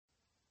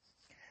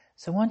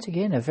So once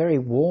again, a very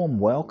warm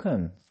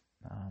welcome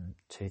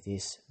to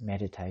this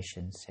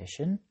meditation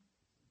session.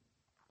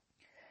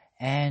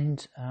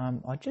 And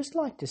I'd just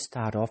like to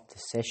start off the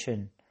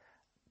session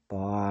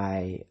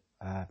by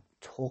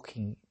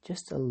talking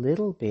just a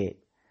little bit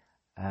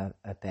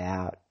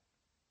about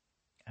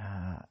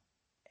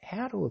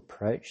how to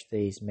approach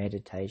these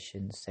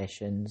meditation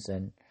sessions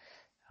and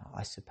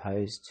I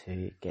suppose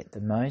to get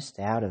the most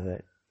out of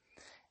it.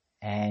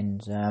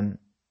 And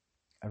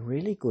a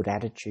really good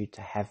attitude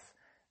to have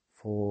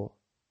for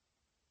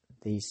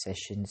these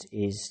sessions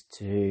is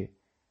to,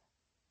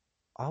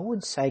 I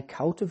would say,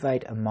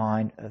 cultivate a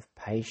mind of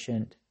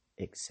patient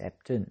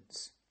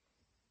acceptance.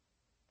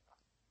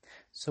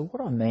 So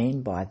what I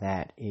mean by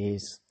that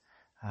is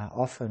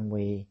often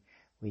we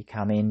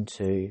come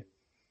into,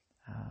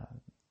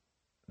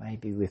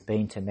 maybe we've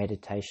been to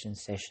meditation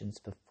sessions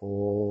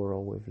before,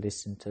 or we've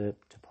listened to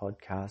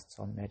podcasts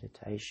on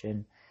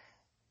meditation,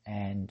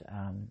 and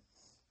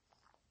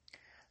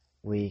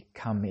we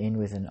come in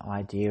with an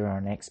idea or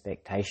an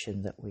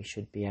expectation that we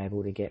should be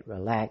able to get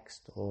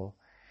relaxed, or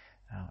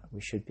we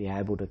should be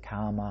able to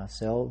calm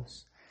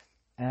ourselves.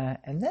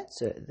 And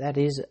that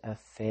is a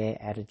fair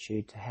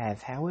attitude to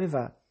have.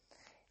 However,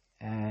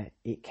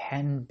 it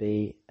can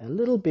be a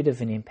little bit of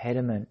an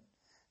impediment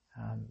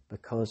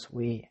because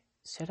we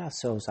set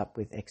ourselves up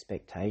with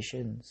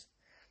expectations.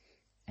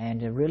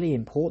 And a really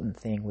important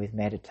thing with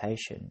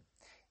meditation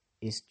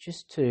is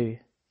just to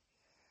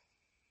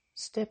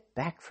step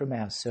back from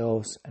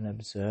ourselves and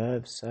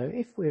observe. So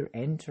if we're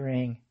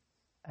entering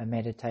a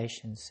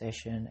meditation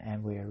session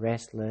and we're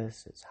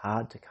restless, it's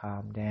hard to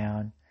calm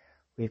down,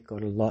 we've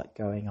got a lot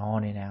going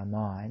on in our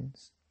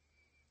minds,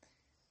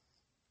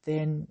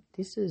 then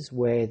this is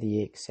where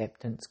the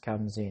acceptance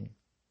comes in.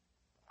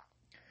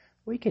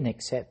 We can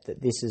accept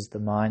that this is the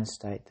mind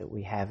state that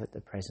we have at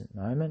the present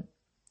moment,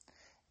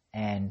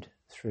 and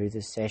through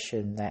the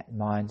session that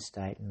mind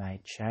state may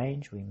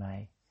change. We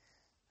may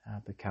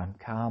become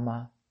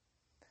calmer.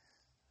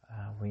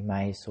 We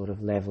may sort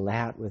of level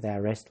out with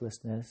our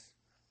restlessness,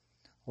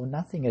 or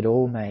nothing at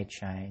all may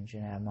change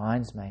and our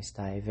minds may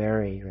stay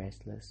very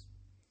restless.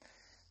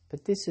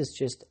 But this is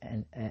just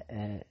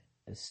a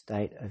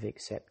state of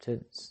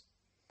acceptance.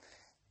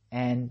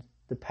 And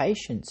the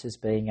patience is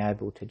being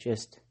able to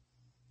just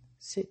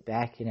sit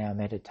back in our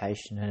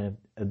meditation and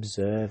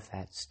observe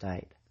that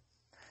state,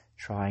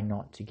 trying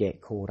not to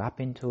get caught up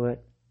into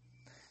it,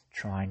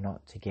 trying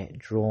not to get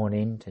drawn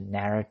into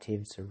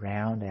narratives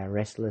around our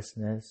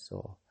restlessness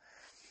or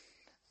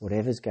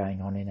whatever's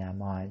going on in our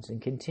minds,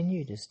 and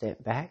continue to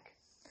step back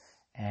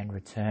and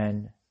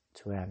return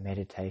to our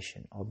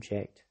meditation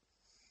object.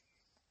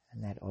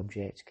 And that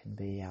object can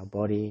be our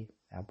body,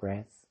 our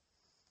breath,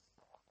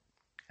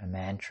 a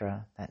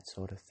mantra, that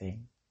sort of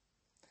thing.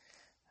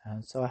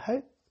 So I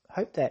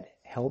hope that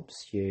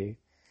helps you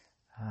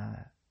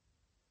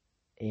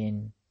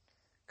in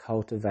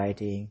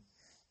cultivating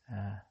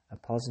a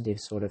positive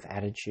sort of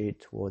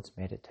attitude towards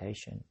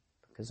meditation,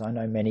 because I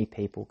know many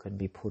people can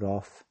be put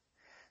off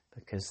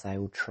because they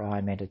will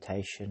try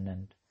meditation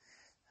and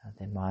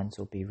their minds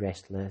will be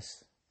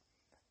restless,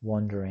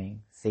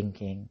 wandering,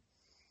 thinking,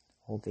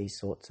 all these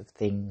sorts of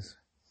things.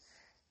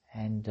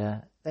 And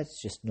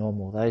that's just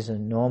normal. Those are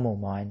normal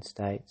mind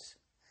states.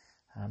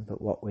 But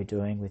what we're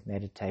doing with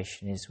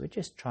meditation is we're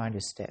just trying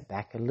to step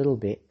back a little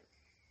bit,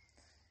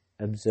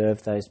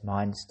 observe those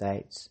mind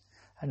states,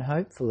 and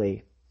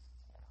hopefully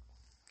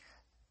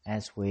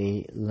as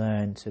we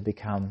learn to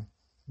become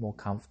more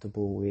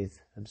comfortable with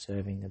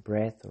observing the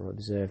breath or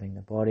observing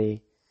the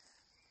body,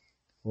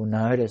 we'll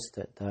notice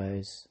that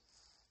those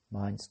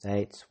mind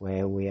states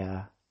where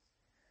we're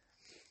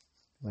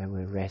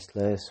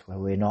restless, where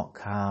we're not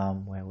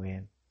calm, where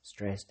we're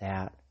stressed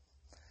out,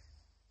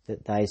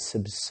 that they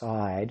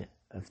subside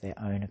of their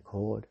own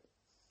accord.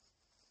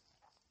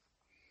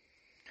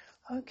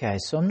 Okay,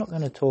 so I'm not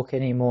going to talk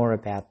any more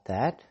about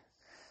that.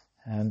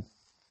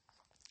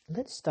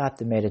 Let's start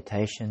the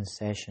meditation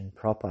session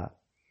proper.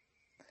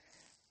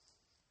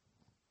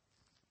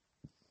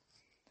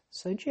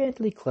 So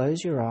gently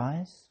close your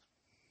eyes.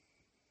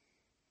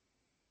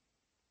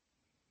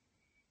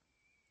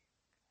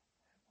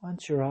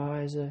 Once your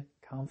eyes are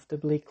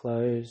comfortably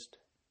closed,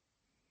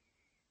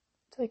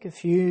 take a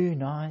few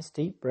nice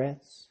deep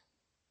breaths.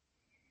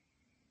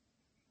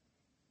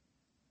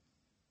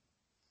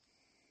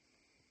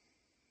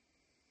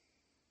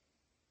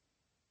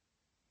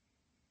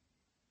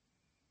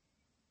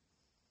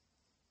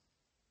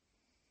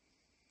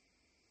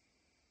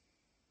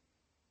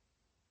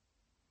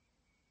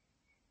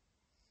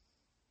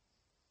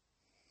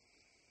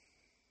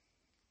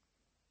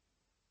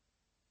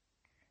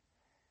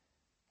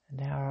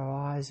 Now our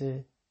eyes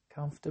are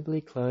comfortably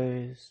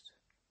closed.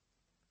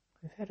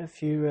 We've had a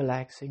few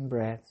relaxing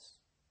breaths.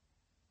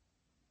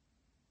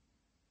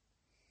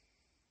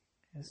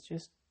 Let's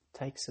just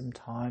take some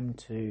time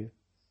to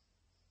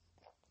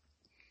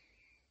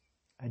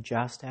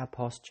adjust our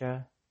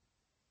posture,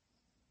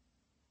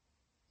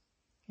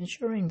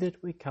 ensuring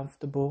that we're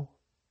comfortable,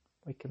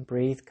 we can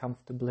breathe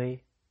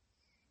comfortably,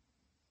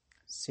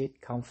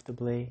 sit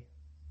comfortably,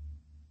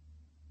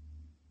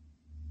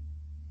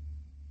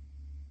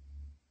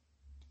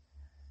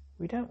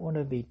 We don't want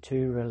to be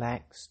too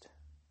relaxed.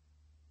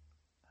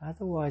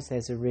 Otherwise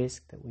there's a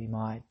risk that we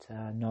might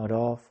nod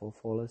off or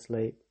fall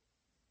asleep.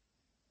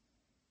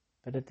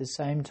 But at the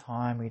same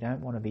time, we don't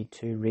want to be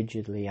too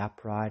rigidly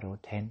upright or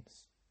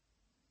tense.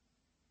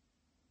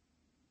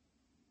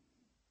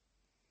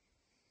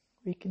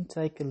 We can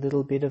take a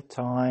little bit of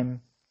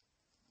time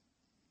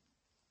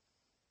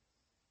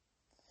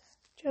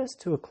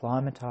just to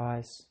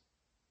acclimatize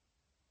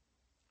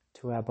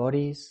to our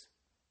bodies.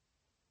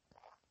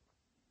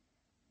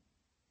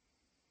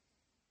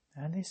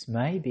 And this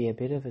may be a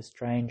bit of a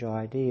strange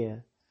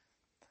idea,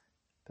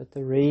 but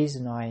the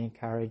reason I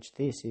encourage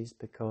this is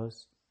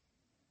because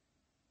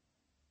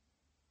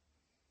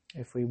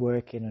if we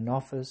work in an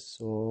office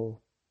or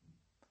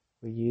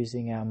we're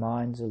using our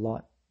minds a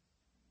lot,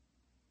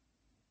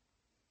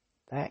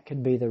 that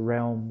can be the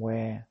realm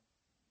where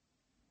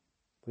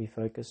we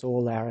focus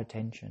all our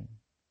attention,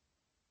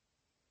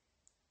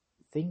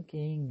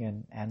 thinking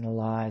and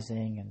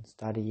analysing and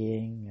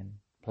studying and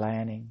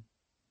planning.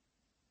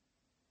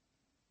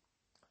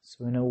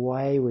 So in a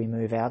way we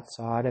move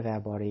outside of our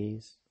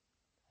bodies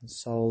and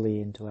solely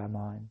into our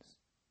minds.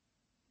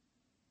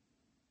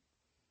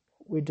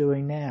 What we're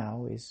doing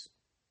now is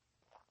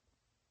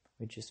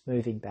we're just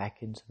moving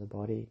back into the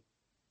body.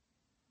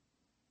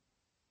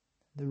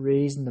 The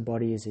reason the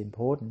body is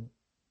important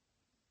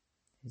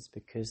is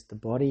because the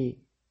body,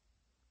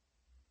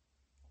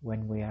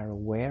 when we are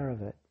aware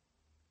of it,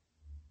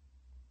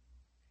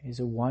 is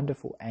a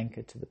wonderful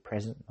anchor to the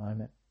present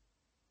moment.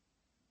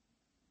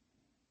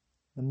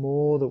 The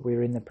more that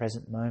we're in the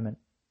present moment,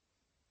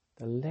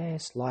 the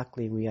less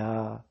likely we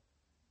are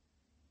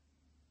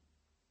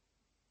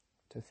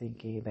to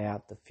thinking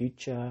about the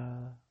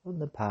future or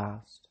the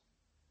past.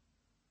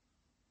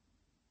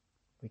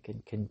 We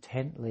can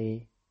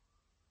contently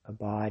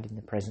abide in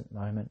the present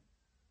moment.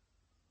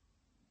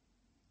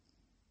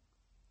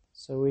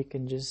 So we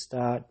can just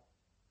start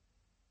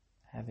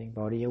having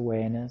body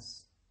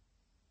awareness,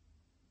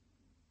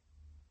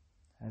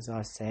 as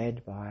I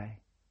said, by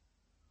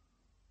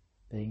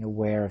being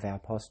aware of our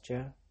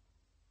posture.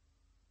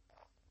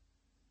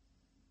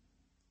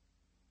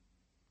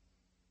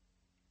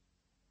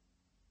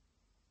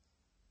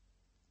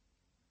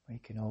 We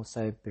can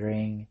also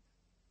bring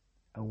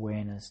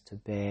awareness to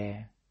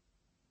bear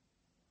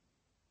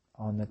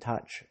on the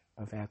touch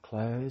of our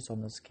clothes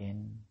on the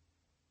skin,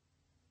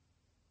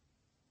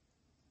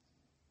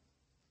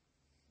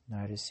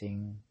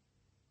 noticing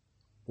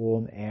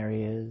warm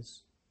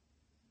areas,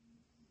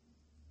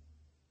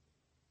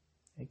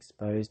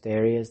 exposed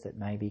areas that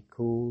may be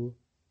cool,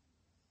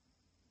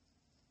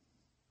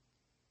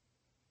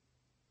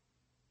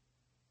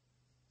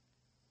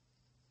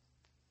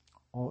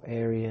 or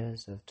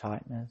areas of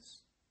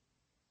tightness.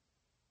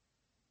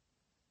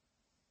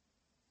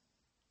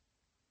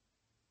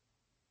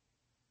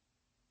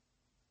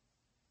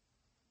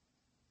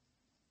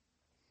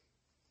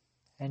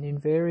 And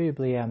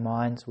invariably our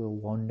minds will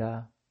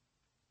wander.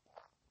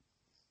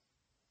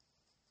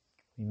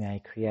 We may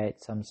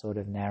create some sort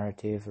of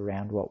narrative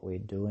around what we're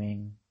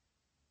doing,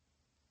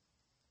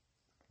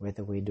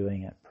 whether we're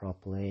doing it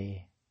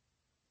properly.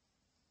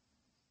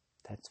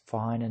 That's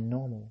fine and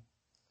normal.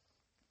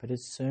 But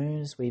as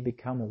soon as we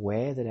become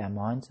aware that our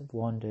minds have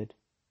wandered,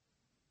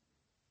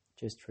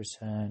 just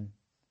return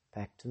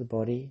back to the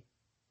body,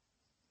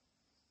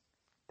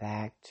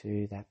 back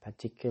to that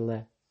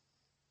particular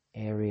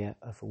area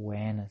of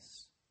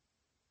awareness,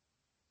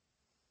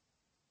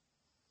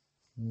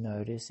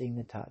 noticing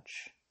the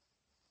touch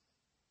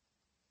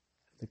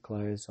of the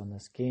clothes on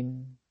the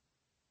skin,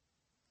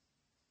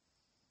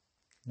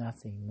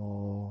 nothing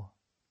more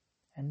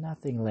and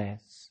nothing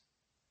less.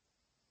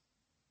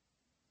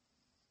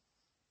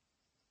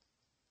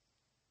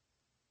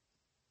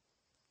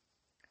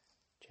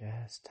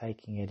 Just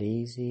taking it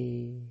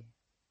easy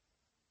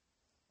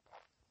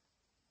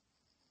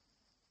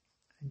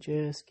and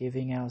just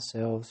giving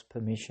ourselves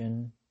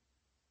permission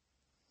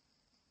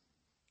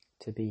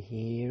to be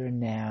here and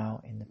now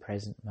in the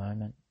present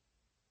moment.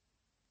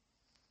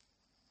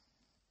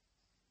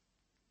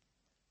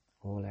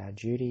 All our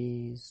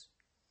duties,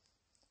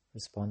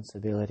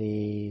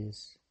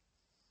 responsibilities,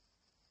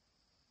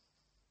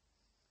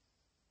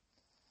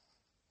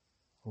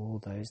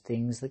 all those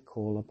things that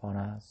call upon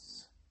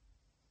us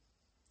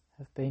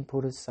have been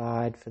put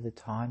aside for the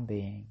time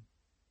being.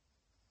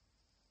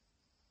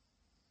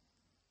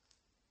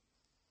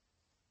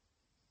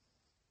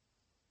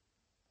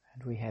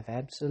 And we have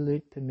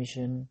absolute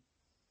permission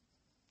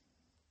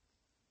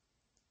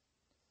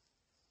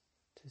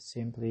to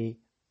simply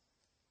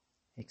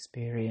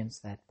experience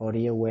that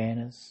body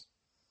awareness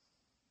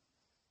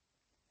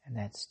and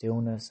that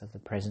stillness of the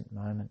present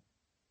moment.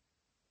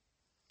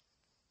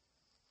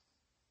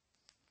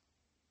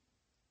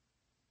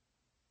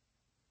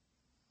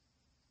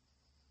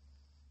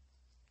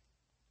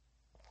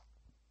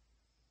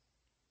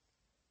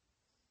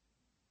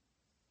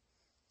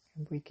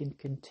 And we can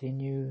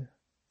continue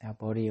our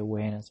body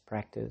awareness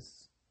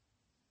practice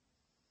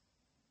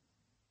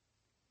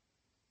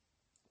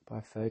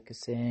by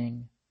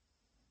focusing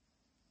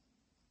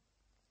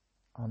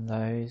on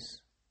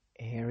those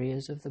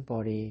areas of the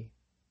body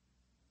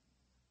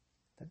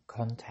that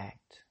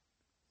contact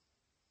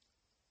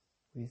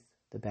with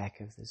the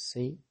back of the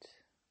seat,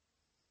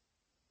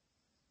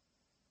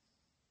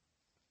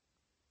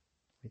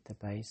 with the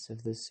base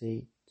of the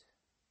seat,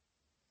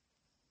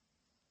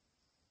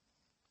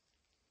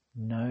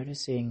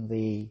 noticing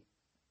the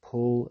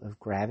pull of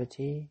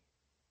gravity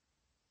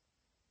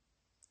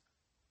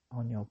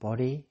on your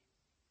body,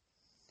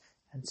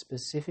 and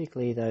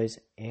specifically those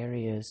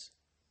areas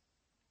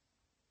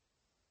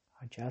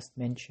I just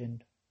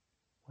mentioned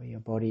where your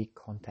body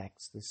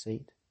contacts the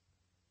seat.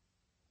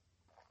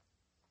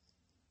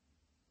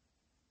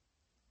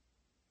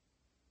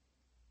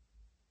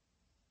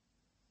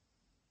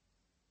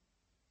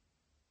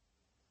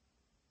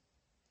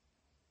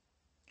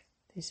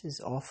 This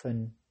is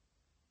often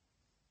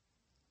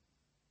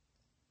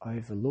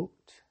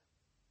overlooked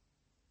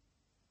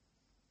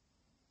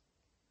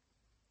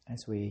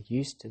as we are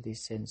used to this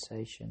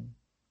sensation.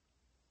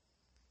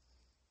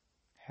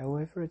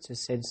 However, it's a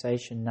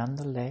sensation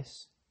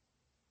nonetheless,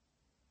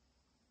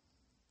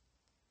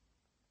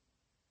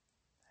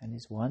 and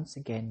is once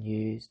again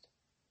used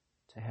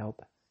to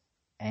help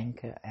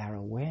anchor our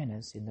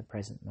awareness in the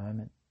present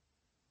moment.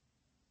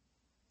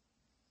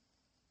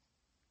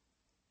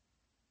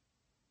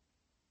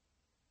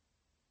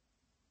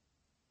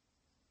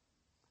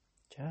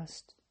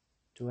 Just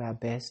do our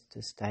best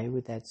to stay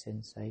with that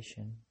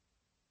sensation.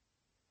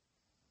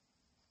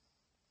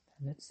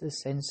 And it's the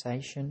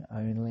sensation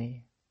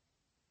only.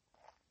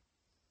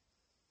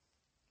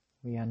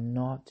 We are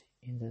not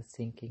in the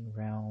thinking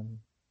realm.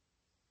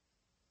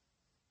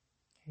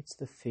 It's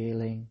the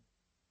feeling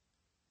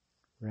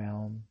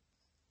realm.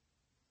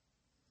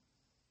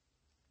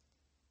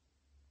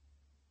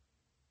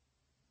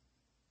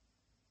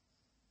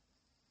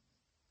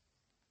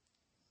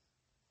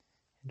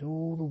 And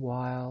all the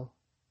while,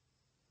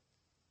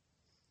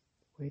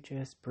 we're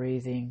just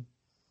breathing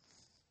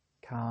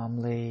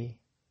calmly,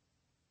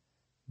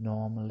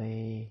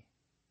 normally,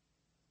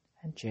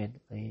 and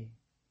gently.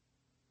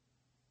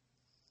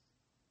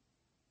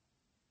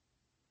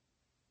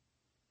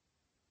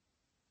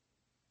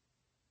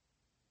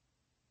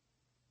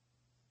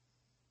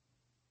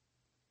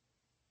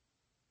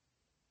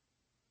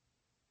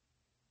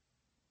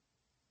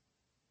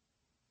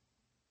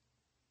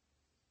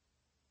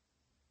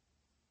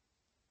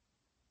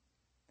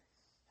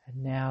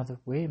 And now that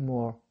we're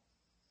more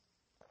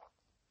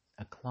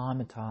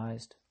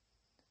acclimatized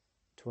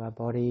to our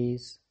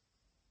bodies,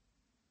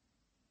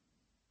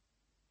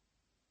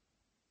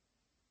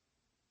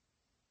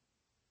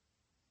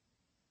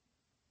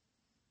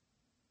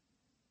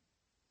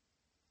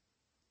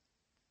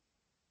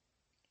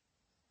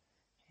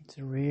 it's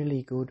a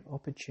really good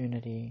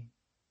opportunity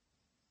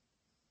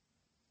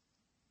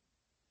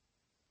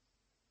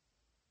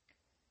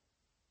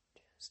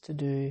just to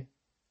do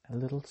a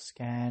little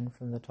scan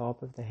from the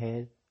top of the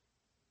head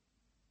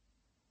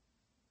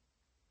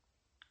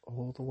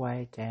all the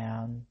way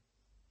down,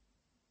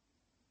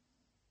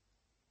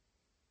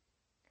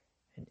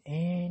 and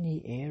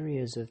any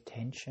areas of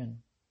tension,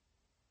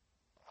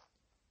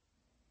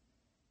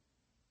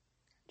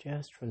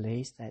 just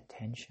release that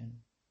tension.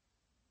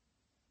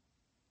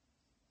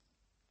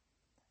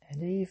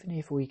 And even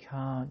if we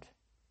can't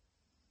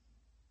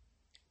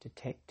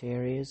detect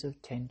areas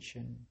of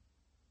tension,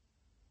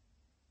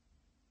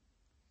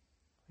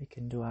 we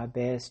can do our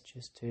best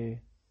just to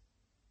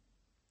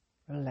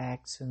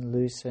relax and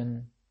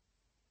loosen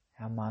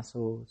our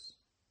muscles.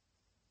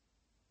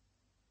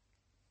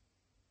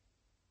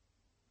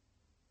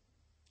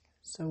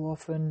 So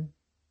often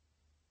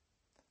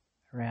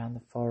around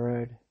the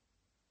forehead,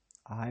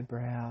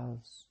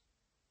 eyebrows,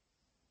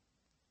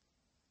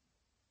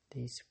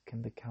 these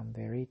can become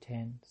very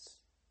tense.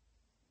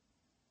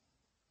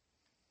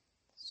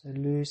 So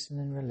loosen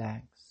and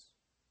relax.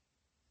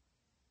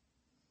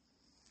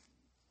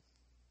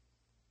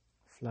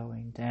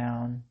 Flowing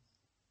down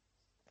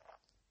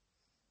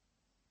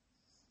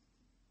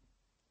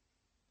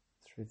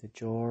through the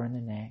jaw and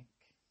the neck,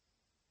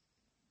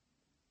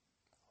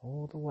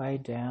 all the way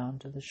down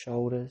to the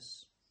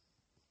shoulders.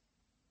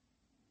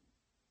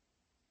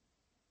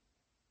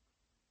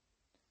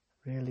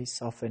 Really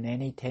soften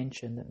any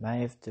tension that may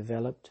have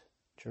developed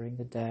during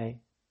the day.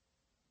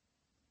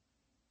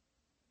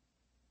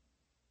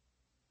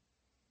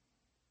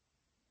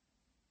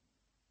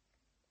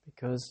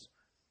 Because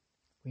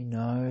we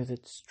know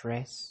that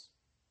stress,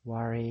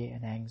 worry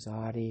and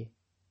anxiety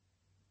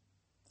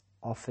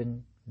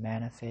often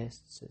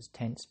manifests as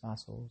tense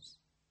muscles.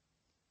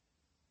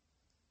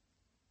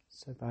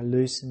 So by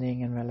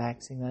loosening and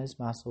relaxing those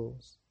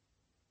muscles,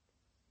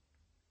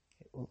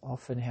 it will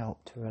often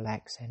help to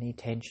relax any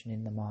tension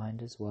in the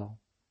mind as well.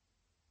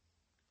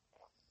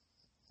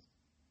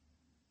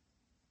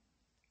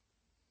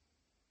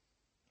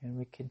 And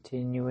we're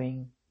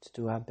continuing to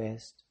do our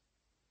best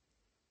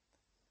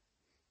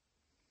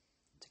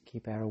to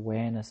keep our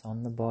awareness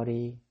on the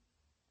body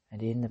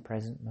and in the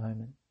present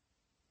moment.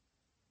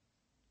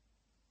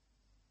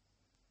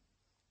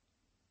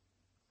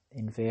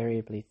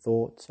 invariably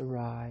thoughts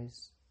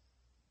arise.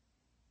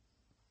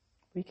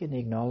 We can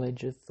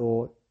acknowledge a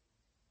thought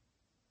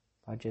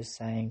by just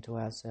saying to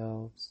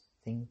ourselves,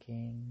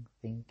 thinking,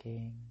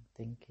 thinking,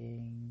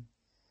 thinking,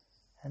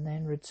 and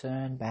then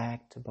return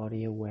back to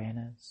body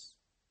awareness.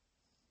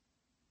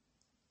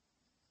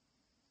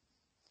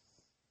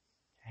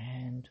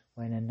 And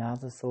when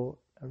another thought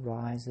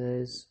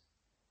arises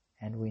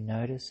and we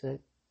notice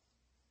it,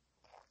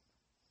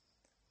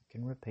 we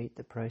can repeat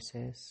the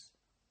process.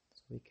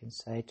 So we can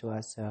say to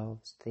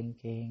ourselves,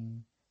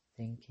 thinking,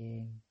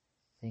 thinking,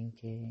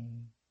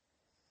 thinking,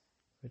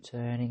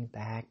 returning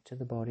back to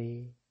the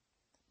body,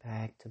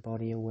 back to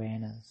body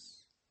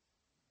awareness.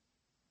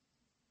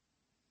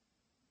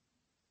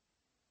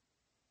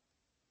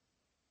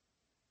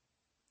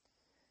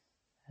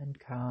 And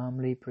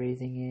calmly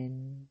breathing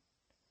in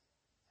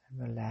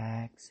and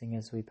relaxing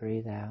as we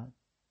breathe out.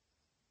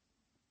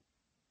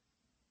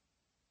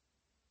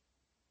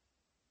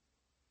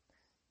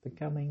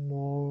 Becoming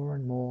more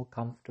and more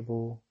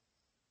comfortable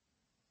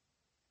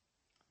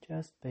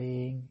just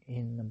being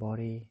in the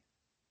body.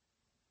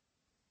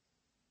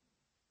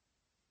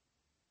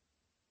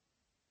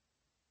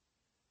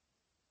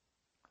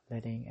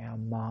 Letting our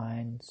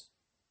minds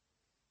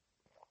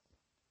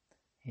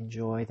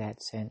enjoy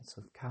that sense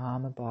of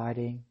calm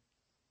abiding.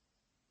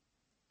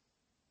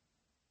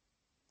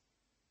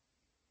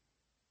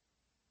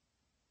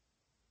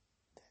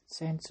 That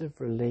sense of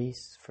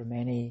release from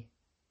any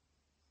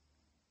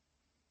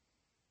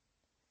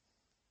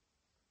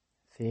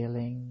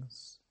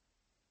feelings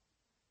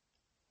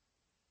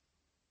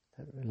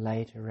that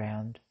relate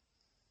around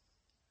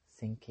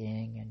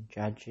thinking and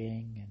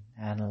judging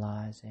and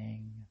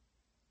analysing.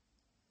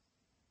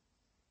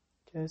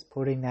 Just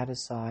putting that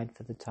aside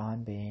for the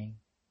time being.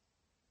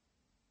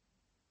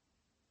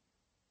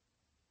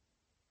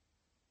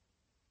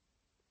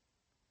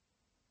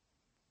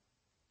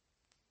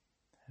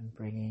 And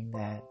bringing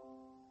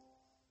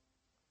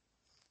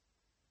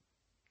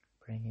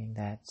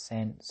that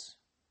sense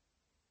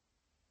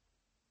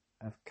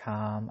of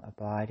calm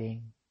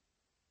abiding,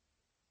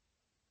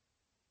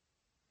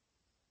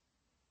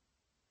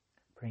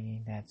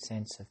 bringing that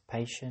sense of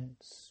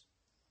patience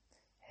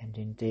and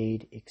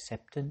indeed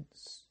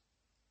acceptance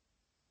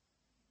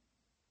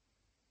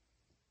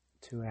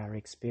to our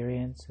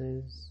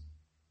experiences.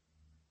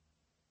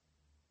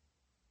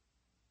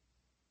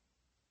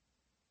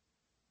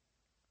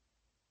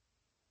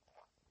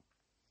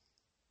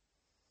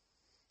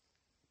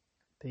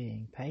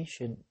 Being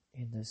patient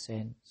in the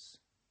sense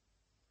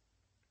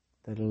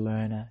that a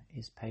learner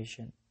is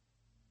patient,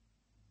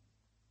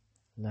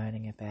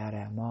 learning about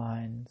our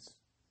minds,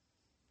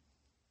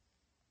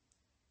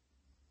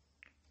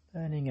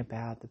 learning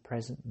about the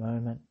present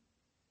moment,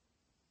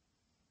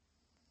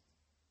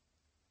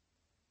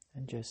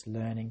 and just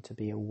learning to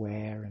be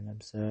aware and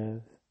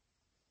observe.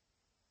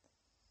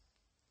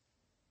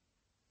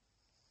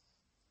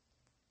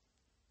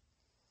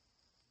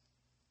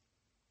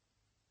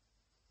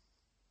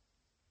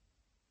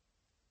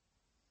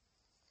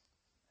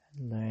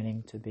 And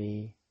learning to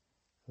be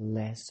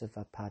less of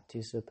a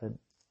participant,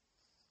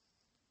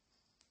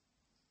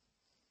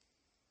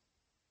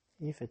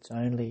 if it's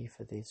only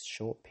for this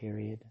short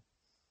period.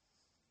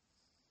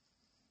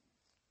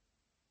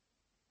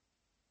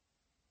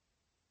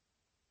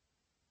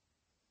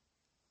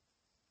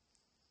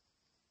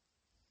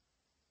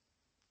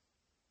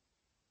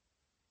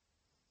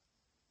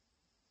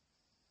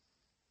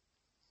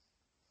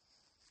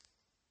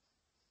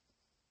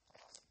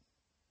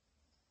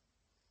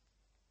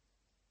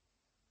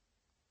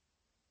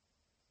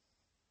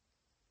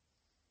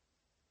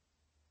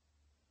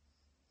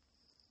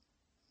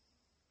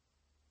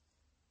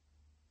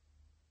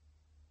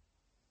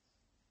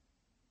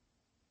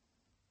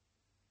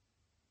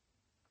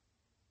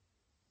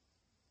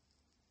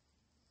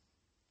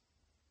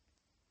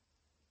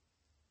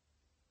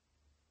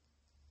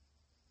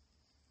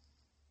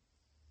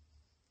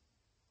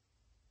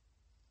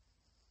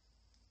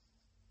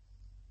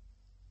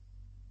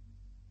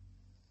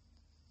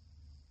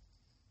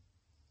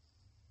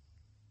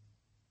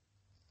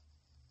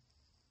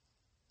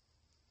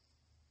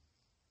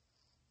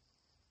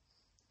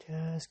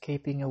 Just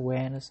keeping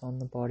awareness on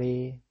the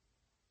body,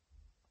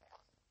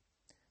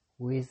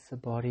 with the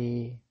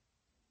body,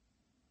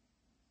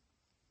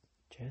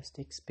 just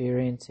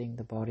experiencing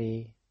the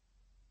body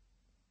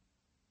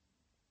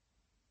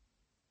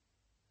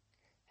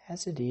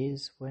as it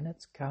is when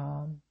it's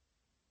calm,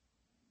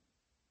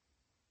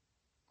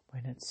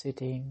 when it's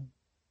sitting,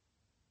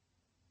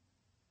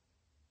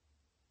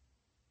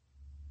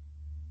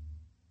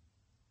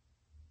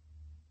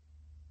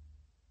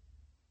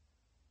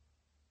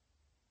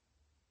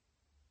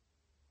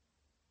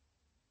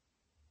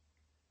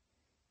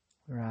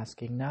 we're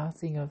asking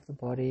nothing of the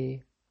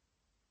body,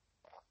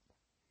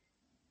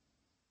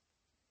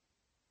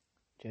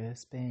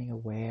 just being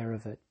aware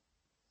of it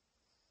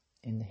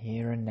in the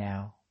here and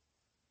now.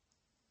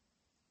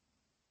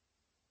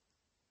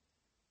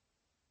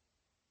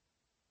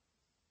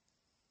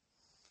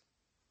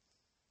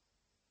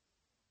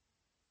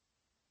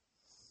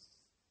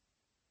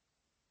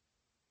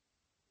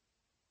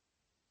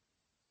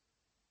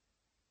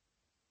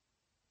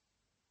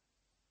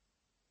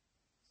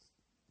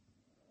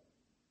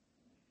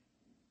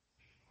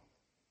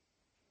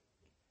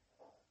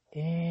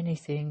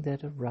 anything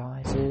that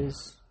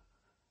arises,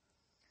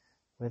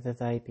 whether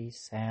they be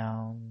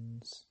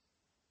sounds,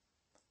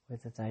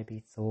 whether they be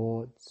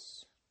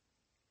thoughts,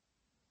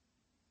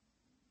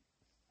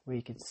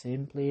 we can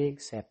simply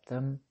accept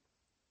them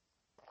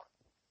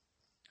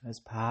as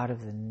part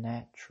of the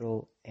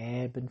natural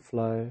ebb and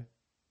flow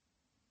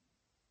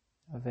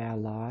of our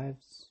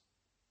lives.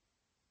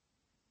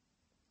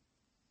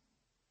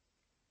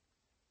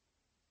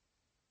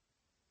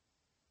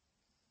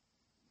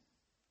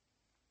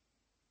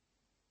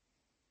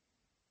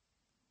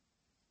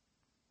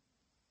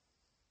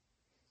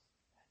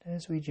 And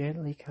as we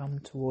gently come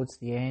towards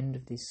the end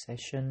of this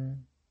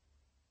session,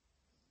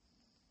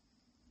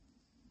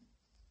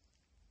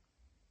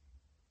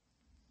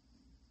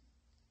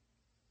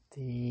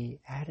 the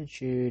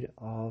attitude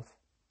of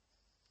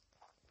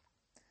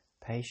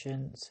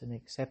patience and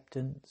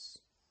acceptance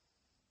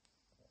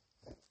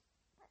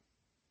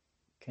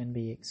can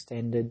be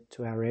extended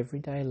to our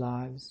everyday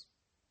lives,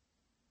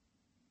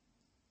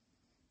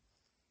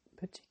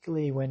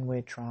 particularly when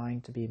we're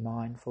trying to be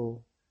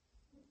mindful.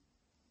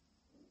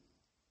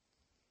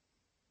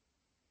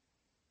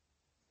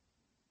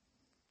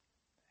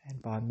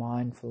 And by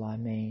mindful I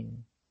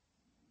mean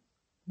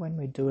when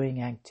we're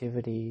doing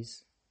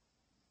activities,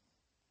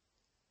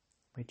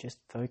 we're just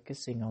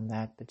focusing on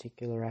that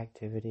particular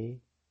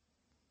activity.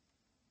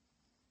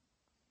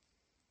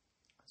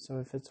 So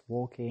if it's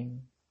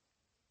walking,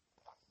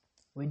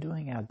 we're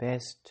doing our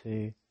best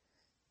to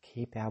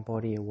keep our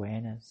body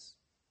awareness.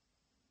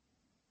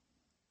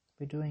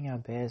 We're doing our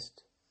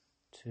best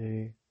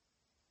to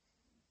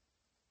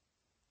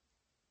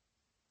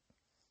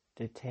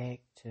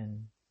detect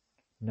and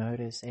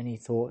notice any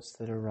thoughts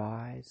that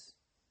arise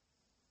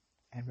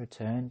and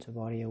return to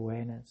body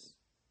awareness.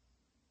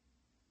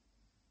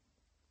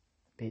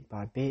 Bit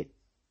by bit,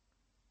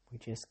 we're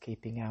just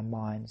keeping our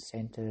mind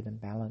centered and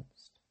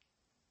balanced,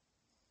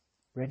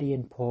 ready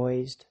and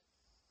poised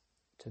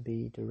to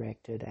be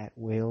directed at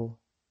will,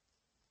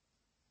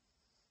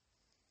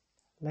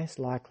 less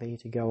likely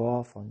to go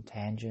off on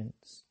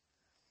tangents,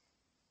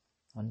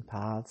 on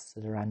paths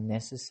that are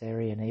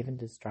unnecessary and even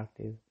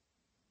destructive.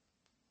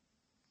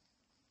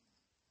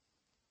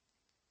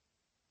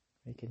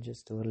 We can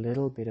just do a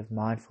little bit of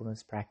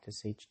mindfulness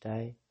practice each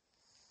day,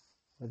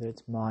 whether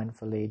it's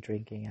mindfully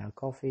drinking our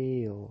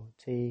coffee or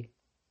tea,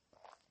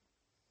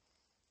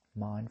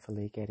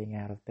 mindfully getting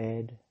out of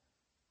bed,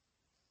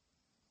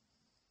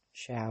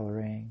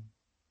 showering.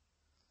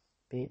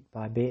 Bit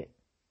by bit,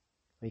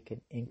 we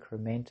can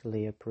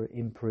incrementally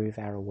improve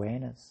our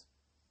awareness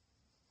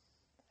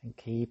and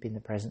keep in the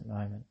present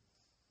moment.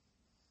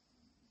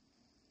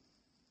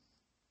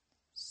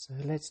 So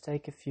let's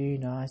take a few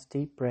nice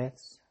deep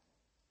breaths.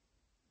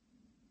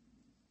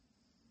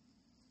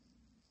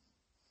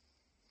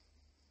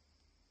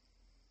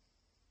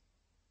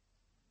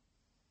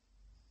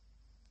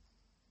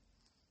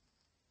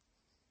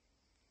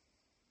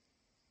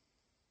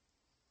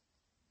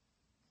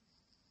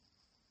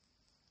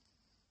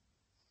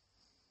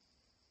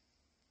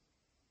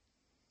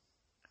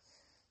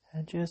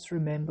 And just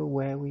remember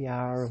where we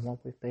are and what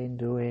we've been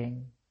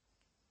doing.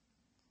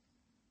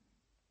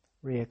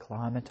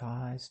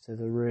 Reacclimatize to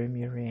the room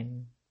you're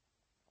in.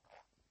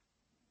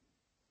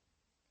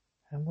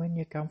 And when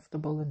you're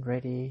comfortable and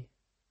ready,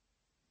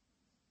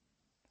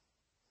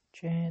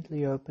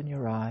 gently open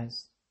your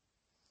eyes.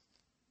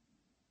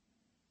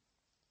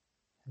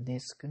 And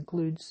this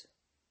concludes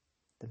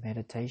the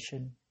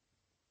meditation.